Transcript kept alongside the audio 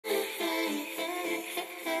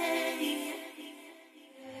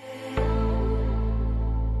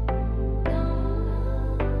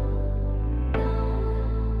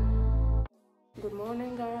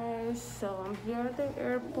So I'm here at the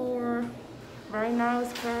airport. Right now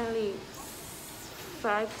it's currently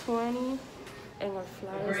 5:20 and our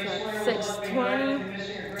flight is at 6:20.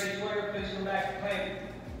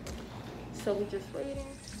 So we're just waiting.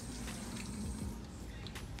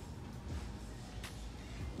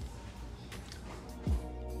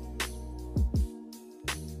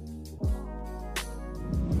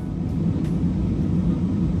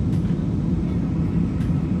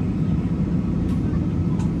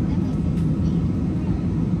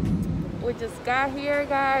 We just got here,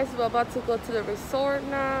 guys. We're about to go to the resort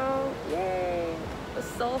now. Yay! It's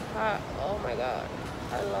so hot. Oh my god.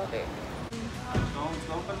 I love it.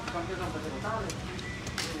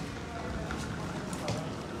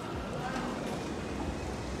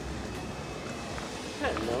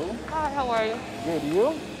 Hello. Hi, how are you? Good,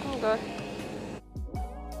 you? I'm good.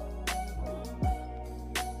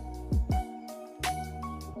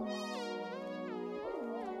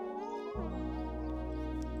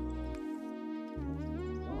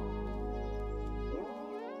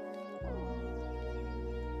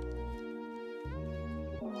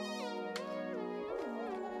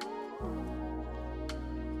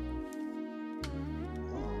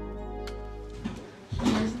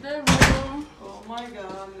 Here's the room. Oh my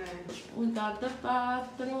god, man. We got the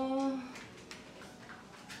bathroom.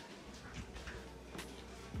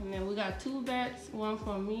 And then we got 2 beds, one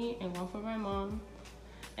for me and one for my mom.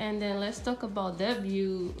 And then let's talk about that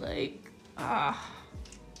view. Like, oh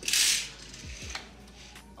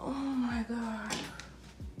my god.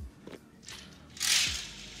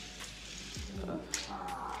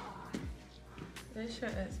 This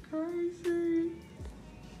shit is crazy.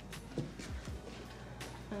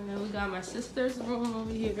 And then we got my sister's room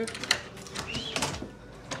over here.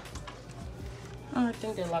 Oh, I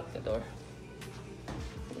think they locked the door.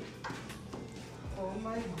 Oh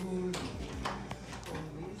my god.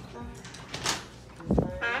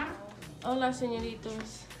 Hola,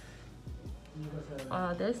 señoritos.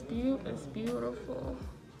 This view is beautiful.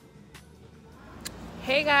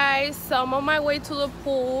 Hey guys, so I'm on my way to the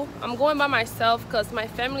pool. I'm going by myself because my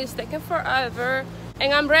family is taking forever.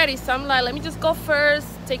 And I'm ready, so I'm like, let me just go first,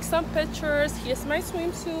 take some pictures. Here's my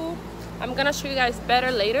swimsuit. I'm gonna show you guys better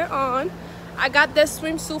later on. I got this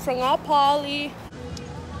swimsuit from All Poly.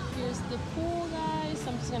 Here's the pool, guys.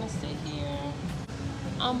 I'm just gonna sit here.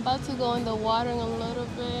 I'm about to go in the water in a little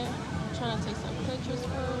bit. I'm trying to take some pictures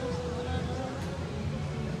first.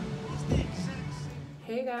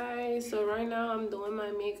 Hey guys, so right now I'm doing my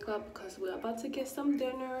makeup because we're about to get some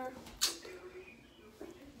dinner.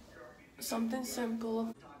 Something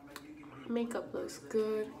simple. Makeup looks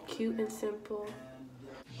good, cute and simple.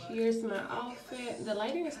 Here's my outfit. The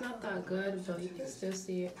lighting is not that good, but you can still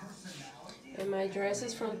see it. And my dress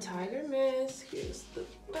is from Tiger Mist. Here's the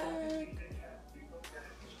bag.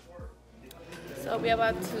 So we're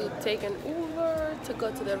about to take an Uber to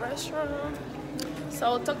go to the restaurant. So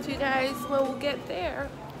I'll talk to you guys when we get there.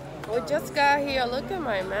 We just got here. Look at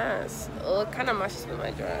my mask. Oh, it kind of matches with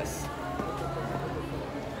my dress.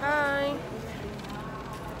 Hi.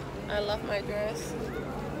 I love my dress.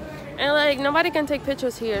 And like nobody can take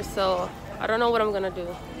pictures here, so I don't know what I'm gonna do.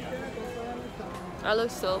 I look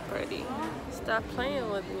so pretty. Stop playing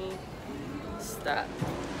with me. Stop.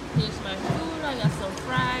 Here's my food. I got some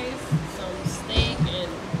fries, some steak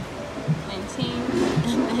and plantain,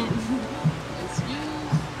 and then it's you.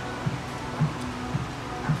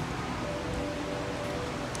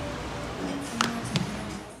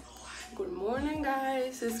 Good morning,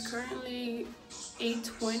 guys. It's currently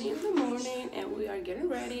 8:20 in the morning and we are getting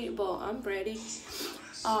ready. Well, I'm ready.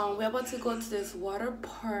 We're about to go to this water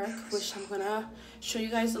park, which I'm gonna show you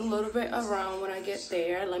guys a little bit around when I get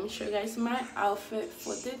there. Let me show you guys my outfit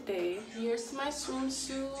for the day. Here's my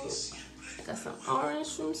swimsuit. I got some orange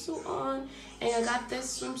swimsuit on, and I got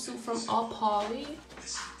this swimsuit from All Poly.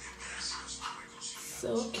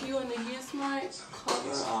 So cute. And then here's my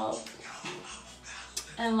cover up.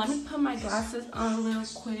 And let me put my glasses on real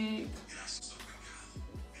quick.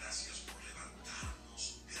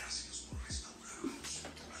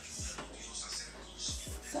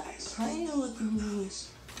 Stop playing with me.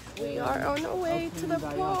 We are on our way to the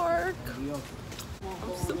park.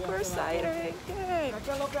 I'm super excited. Yay.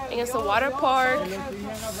 And it's a water park.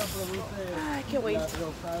 I can't wait.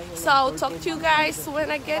 So I'll talk to you guys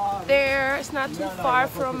when I get there. It's not too far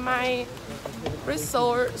from my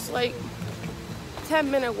resort. It's like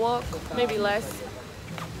 10-minute walk, maybe less.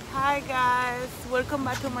 Hi guys, welcome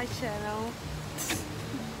back to my channel.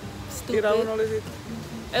 Stupid.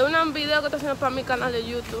 Es un video que estoy haciendo para mi canal de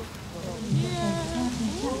YouTube.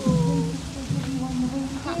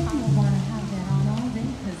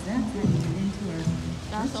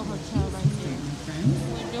 That's a hotel right there.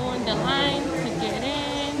 We're doing the line to get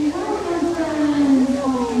in.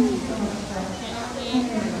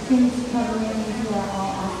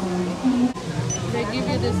 They give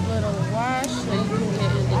you this little wash so you can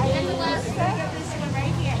get in the gate.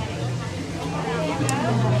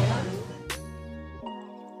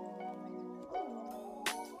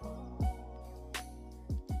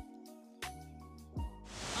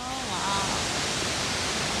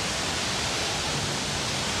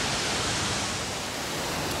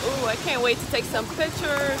 Ooh, I can't wait to take some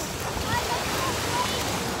pictures.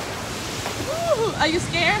 Ooh, are you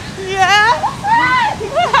scared? Yeah.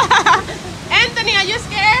 Anthony, are you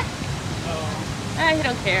scared? No. He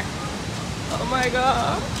don't care. Oh my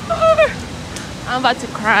god. I'm about to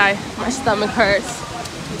cry. My stomach hurts.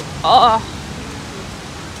 Oh.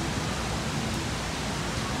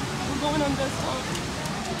 We're going on this one.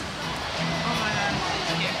 Oh my god.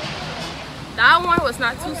 That one was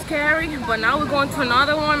not too scary, but now we're going to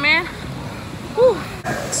another one, man. Woo.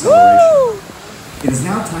 Woo. It is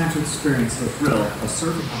now time to experience the thrill of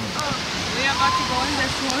surfing. We are about to go in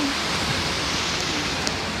this one.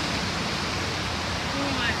 Oh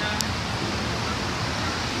my god.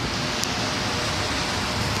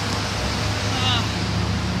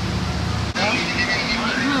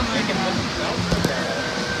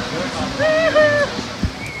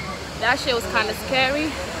 That shit was kind of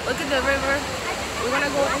scary. Look at the river. We're gonna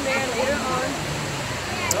go in there later on.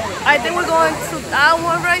 I think we're going to that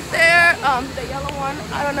one right there, the yellow one.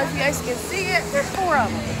 I don't know if you guys can see it. There's 4 of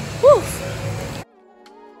them. Woo!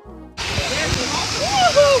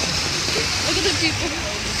 Look at the people.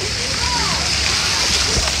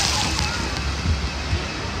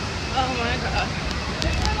 Oh my god.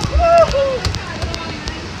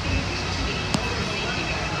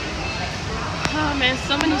 Oh man,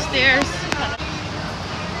 so many stairs.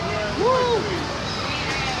 Woo!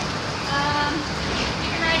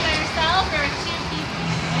 Or 2 people.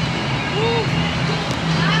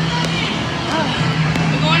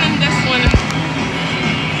 We're going on this one.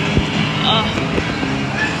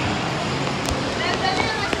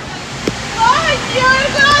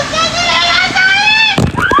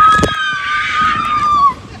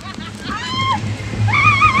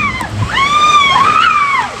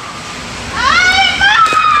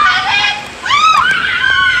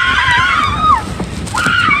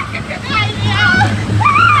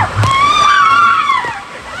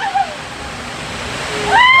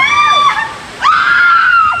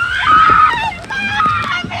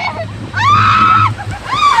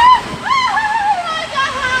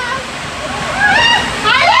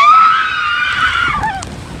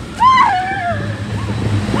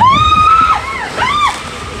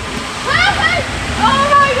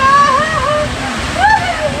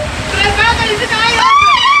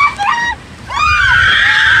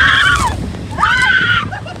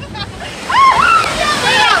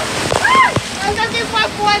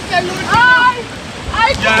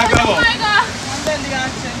 Ya acabó.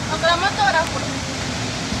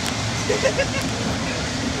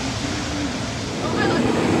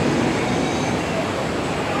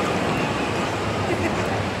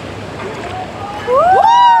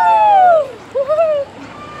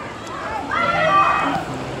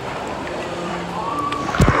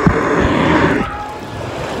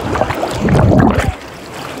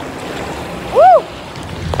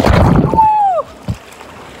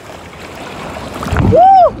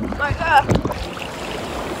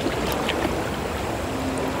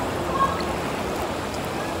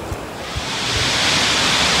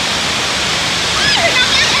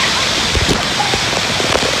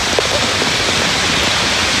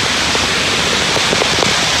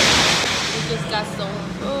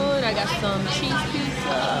 Some cheese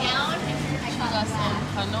pizza. She got some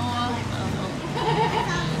canoa.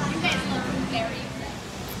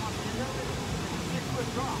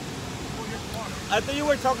 I thought you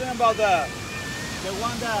were talking about the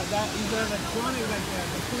one that is electronic, like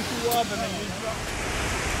they push you up and then you drop.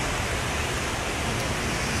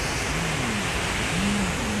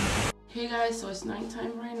 Hey guys, so it's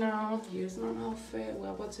nighttime right now. Here's my outfit. We're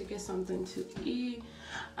about to get something to eat.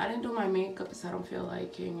 I didn't do my makeup because I don't feel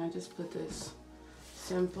like it. I just put this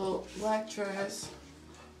simple black dress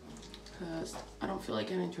because I don't feel like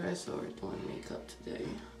getting dressed or doing makeup today.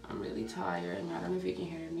 I'm really tired and I don't know if you can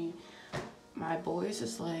hear me. My voice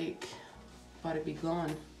is like about to be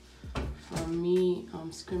gone from me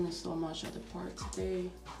screaming so much at the park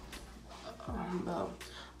today. But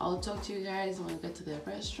I'll talk to you guys when we get to the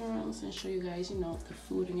restaurants and show you guys, you know, the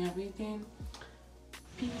food and everything.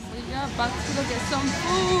 Peace. We are about to go get some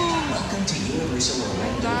food. Welcome to Universal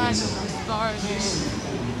Orlando. I'm starving.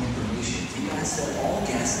 ask that all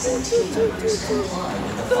guests and team members comply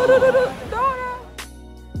with the following.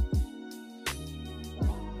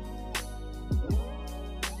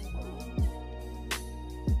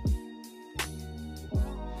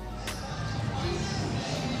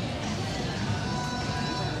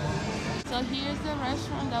 So here's the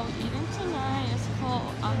restaurant that we're eating tonight. It's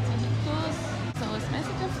called Antojitos. So it's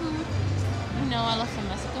Mexican food. You know, I love some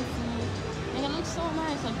Mexican food. And it looks so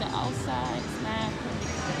nice, like the outside snack.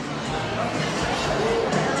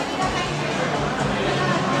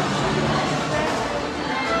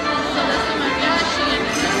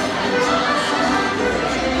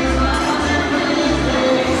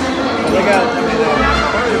 They got, I mean,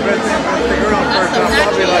 part of the best thing is the girl first off,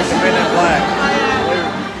 probably like the Men in Black.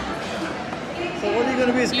 So what are you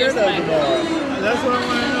going to be scared of tomorrow? That's what I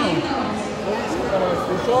want to know.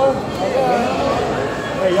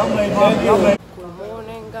 Hey, y'all made Good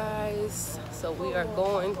morning, guys. So we are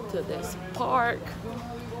going to this park.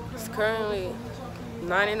 It's currently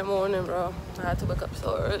 9 in the morning, bro. I had to wake up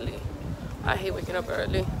so early. I hate waking up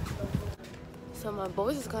early. So my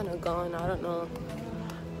voice is kind of gone, I don't know.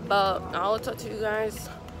 But I'll talk to you guys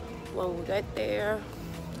when we get there.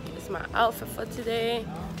 It's my outfit for today.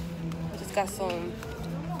 I just got some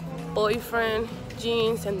boyfriend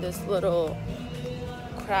jeans and this little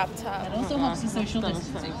crop top. It also helps with social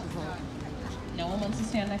distancing. No one wants to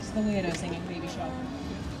stand next to the weirdo singing Baby Shark.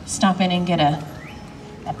 Stop in and get a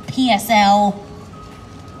PSL.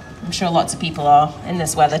 I'm sure lots of people are in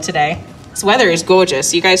this weather today. This weather is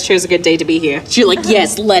gorgeous. You guys chose a good day to be here. You're like,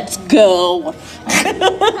 yes, let's go.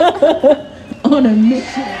 On a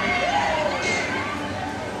mission.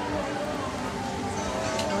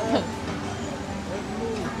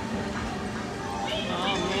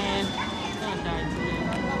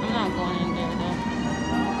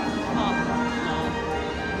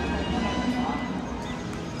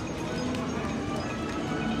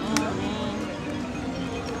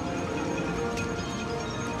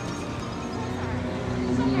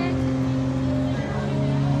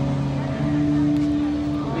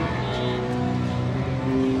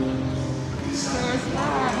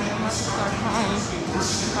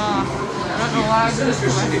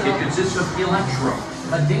 It consists of electro,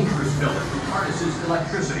 a dangerous villain who harnesses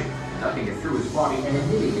electricity, ducking it through his body and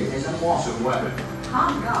emitting it as an awesome weapon.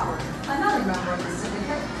 Tom Goward, another member of the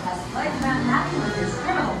syndicate, has plagued Manhattan with his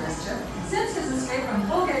criminal mischief since his escape from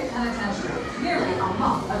Volcano Penitentiary nearly a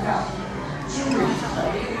month ago. Strange,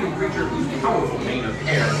 an alien creature whose powerful mane of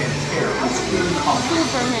hair can tear the skin off.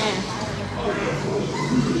 Superman.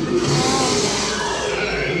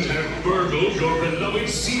 And have burgled your beloved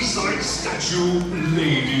seaside statue,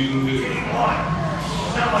 Lady Lily. Boy,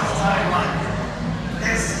 not much time left.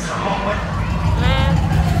 This is the moment.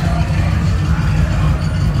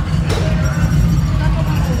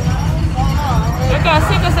 Es que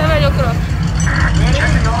así que se ve, yo creo.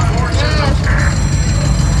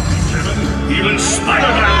 Even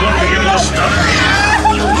Spider-Man won't be able to stop me.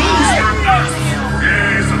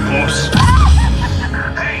 Yes, of course.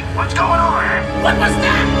 Hey, what's going on? What was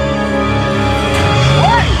that?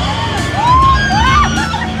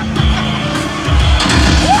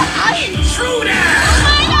 Intruder!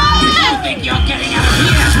 You think you're getting out of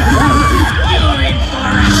here? You're in for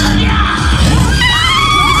a shock!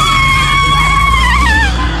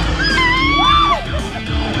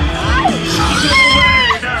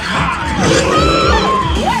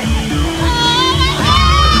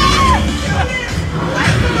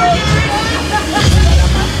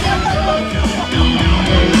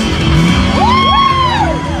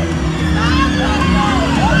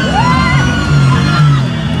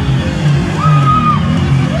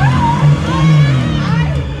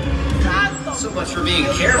 For being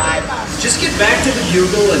careful. Just get back to the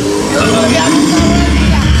bugle and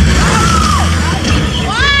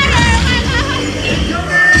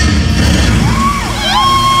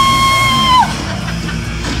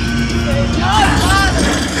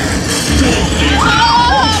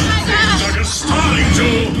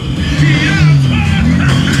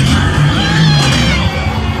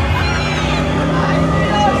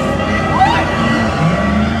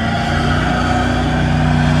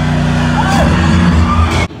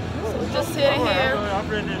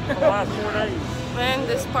Man,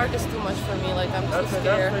 this park is too much for me. Like, I'm too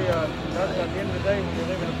scared. That's at the end of the day when you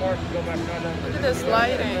live in the park, you go back and ride down. Look at this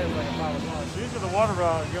lighting. These are the water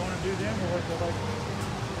rides. You want to do them or what they like?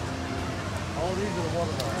 All these are the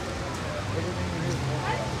water rides. Everything in here is water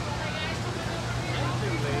rides.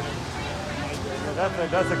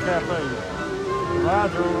 That's a cafe. The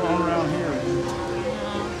rides are on around here.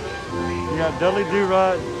 You got Dudley Do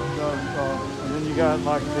Ride, and then you got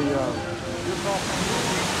like the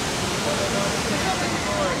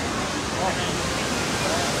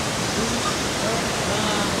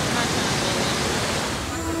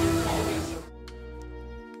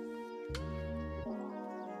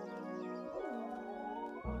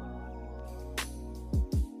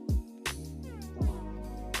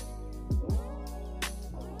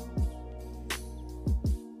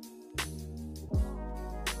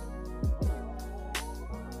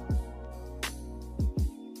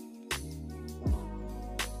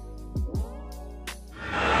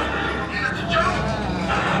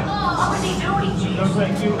No,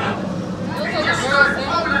 thank you.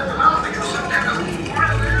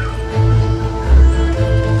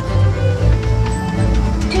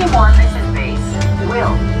 Team 1, this is base.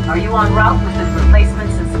 Will, are you en route with the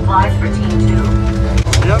replacements and supplies for Team 2?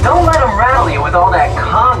 Yep. Don't let them rattle you with all that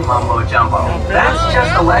Kong mumbo jumbo. That's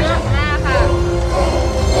just a legend.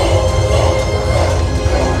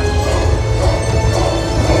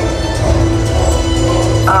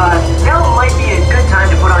 Now might be a good time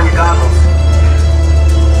to put on your goggles.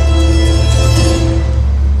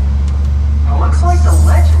 Looks like the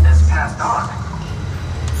legend has passed on.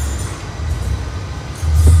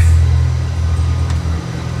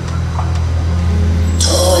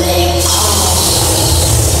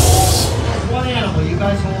 One animal, you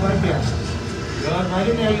guys hold right there. Good, right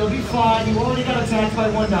in there, you'll be fine. You already got attacked by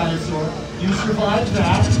one dinosaur. You survived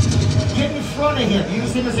that. Get in front of him.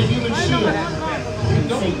 Use him as a human shield.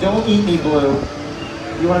 Say, don't eat me, Blue.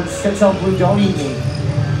 You want to tell Blue, don't eat me.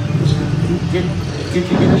 Did you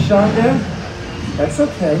get a shot there? That's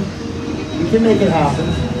okay. You can make it happen.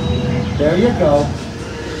 There you go.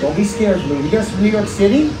 Don't be scared, Blue. You guys from New York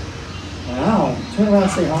City? Wow. Turn around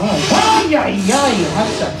and say hi.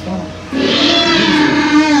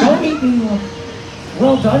 Don't eat me.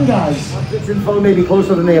 Well done, guys. This info may be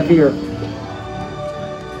closer than they appear.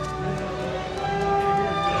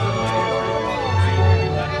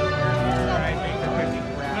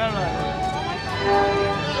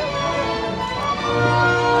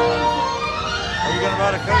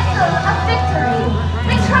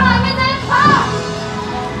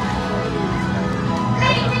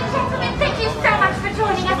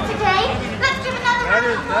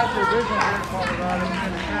 That's your vision here in Colorado.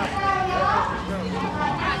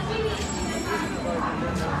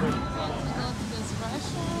 This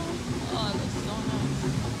restaurant, oh, it looks so nice.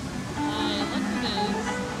 Look at this.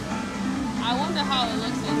 I wonder how it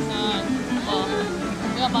looks inside. Well,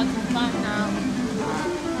 we're about to find out.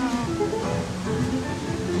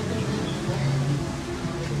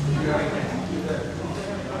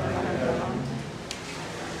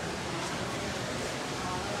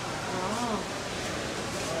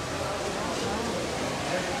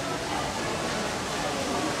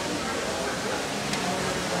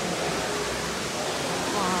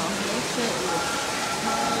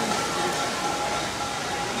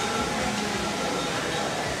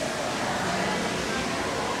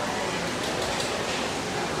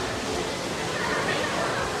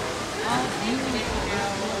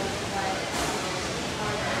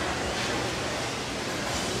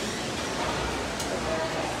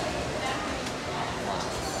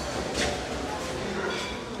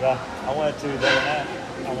 Yeah, I went to that.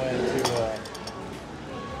 I went to.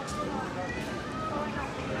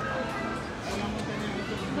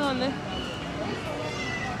 ¿Dónde?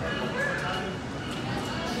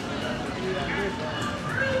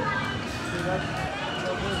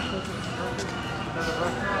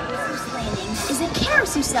 Is a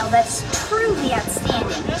carousel that's truly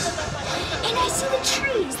outstanding. And I see the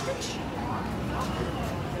trees.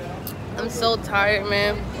 I'm so tired,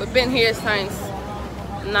 man. We've been here since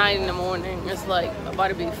 9 in the morning. It's like about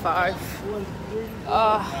to be 5.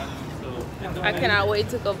 I cannot wait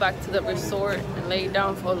to go back to the resort and lay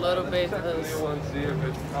down for a little bit because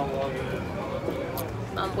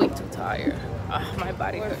I'm way too tired. My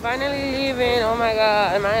body hurts. We're finally leaving. Oh my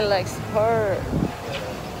god, my legs hurt.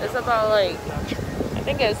 It's about like, I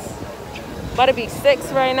think it's about to be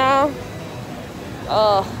 6 right now.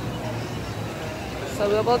 So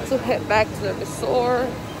we're about to head back to the resort,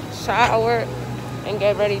 shower, and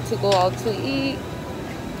get ready to go out to eat.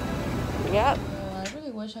 Yep. I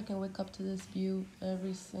really wish I could wake up to this view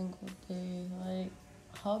every single day. Like,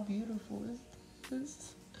 how beautiful is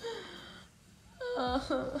this? I'm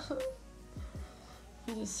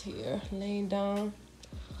just here, laying down,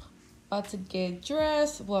 about to get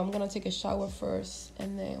dressed. Well, I'm gonna take a shower first,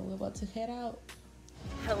 and then we're about to head out.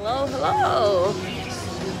 Hello, hello.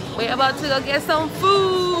 We're about to go get some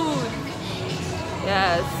food.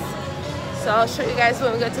 Yes. So I'll show you guys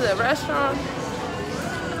when we get to the restaurant.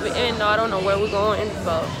 I don't know where we're going,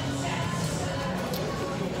 but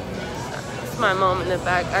my mom in the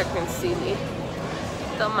back acting silly.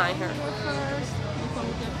 Don't mind her. First,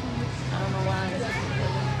 I don't know why.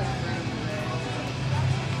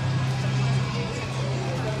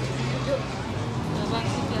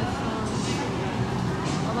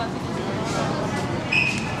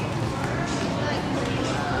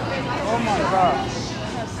 Oh my God.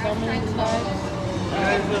 Have so many types.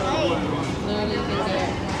 Literally you can get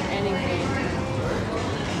anything.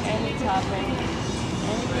 Any topping.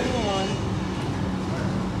 Anything you want.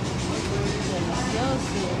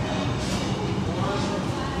 Delicioso.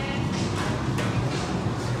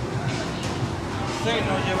 Sí,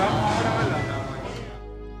 nos llevamos ahora, ¿verdad?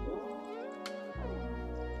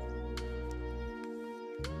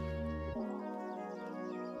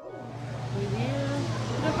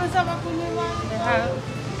 They have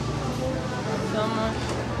so much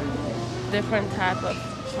different type of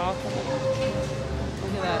chocolate.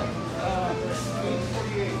 Look at that.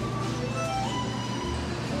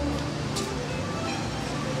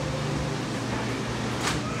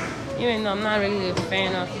 Even though I'm not really a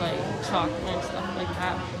fan of like chocolate and stuff like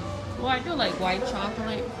that. Well, I do like white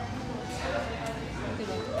chocolate. Look at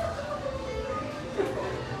that.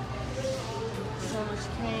 So much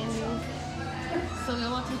candy. So we're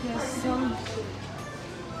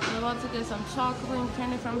about to get some chocolate and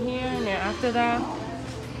candy from here, and then after that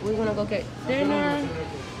we're gonna go get dinner. Yep.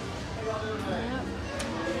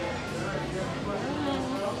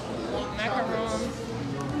 Macarons,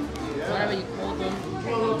 whatever you call them.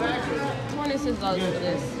 $26 for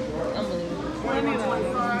this. Unbelievable.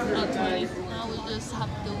 20. Now we just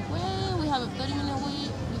have to wait. We have a 30-minute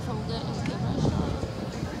wait before we get into the restaurant.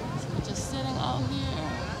 So we're just sitting out here.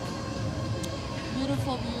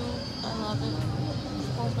 Beautiful view. I love it.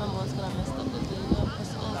 Of course, my mom's gonna mess up the video.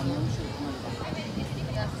 It's all good. We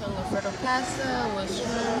got some Alfredo pasta with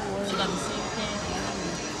shrimp. She got the same thing.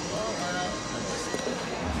 Oh wow.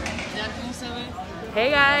 Hey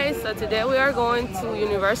guys, so today we are going to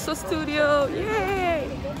Universal Studio. Yay!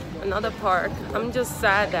 Another park. I'm just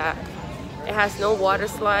sad that it has no water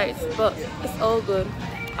slides, but it's all good.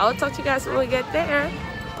 I'll talk to you guys when we get there.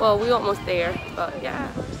 Well, we're almost there, but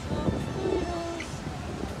yeah.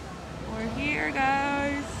 Here,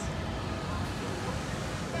 guys.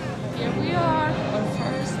 Here we are, our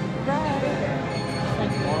first ride.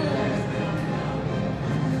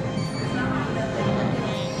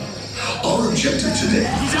 Our objective today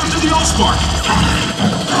is after the All-Spark.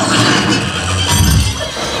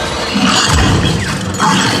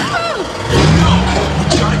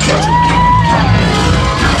 Gotta catch him.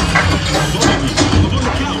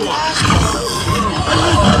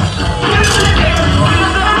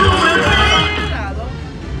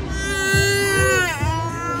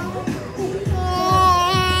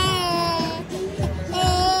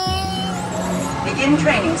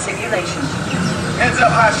 Training simulation. Heads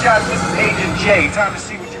up, hot shots. This is Agent J. Time to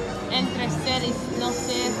see what you. Entre ser y no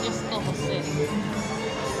ser, yo escojo ser.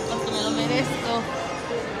 Porque me lo merezco.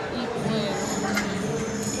 Y puedo.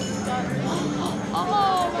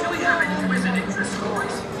 Oh, Do we have any visiting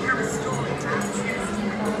stories? Hear a story.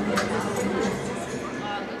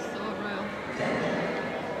 wow, that's so real.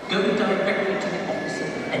 Go directly to the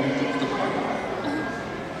opposite end of the corridor.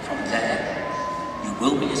 From there, you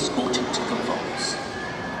will be escorted to the vaults.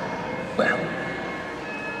 Well,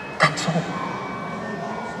 that's all.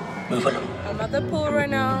 Move along. I'm at the pool right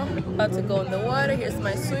now. About to go in the water. Here's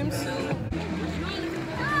my swimsuit.